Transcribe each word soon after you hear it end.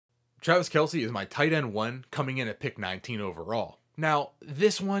Travis Kelce is my tight end 1 coming in at pick 19 overall. Now,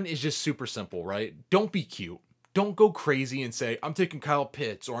 this one is just super simple, right? Don't be cute. Don't go crazy and say, I'm taking Kyle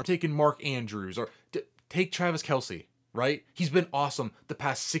Pitts or I'm taking Mark Andrews or take Travis Kelce, right? He's been awesome the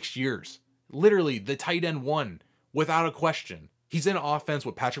past 6 years. Literally the tight end 1 without a question. He's in an offense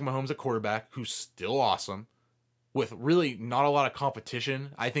with Patrick Mahomes at quarterback, who's still awesome, with really not a lot of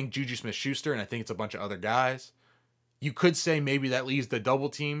competition. I think Juju Smith-Schuster, and I think it's a bunch of other guys. You could say maybe that leads to double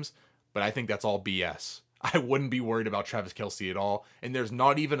teams, but I think that's all BS. I wouldn't be worried about Travis Kelce at all, and there's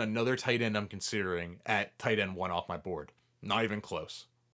not even another tight end I'm considering at tight end 1 off my board. Not even close.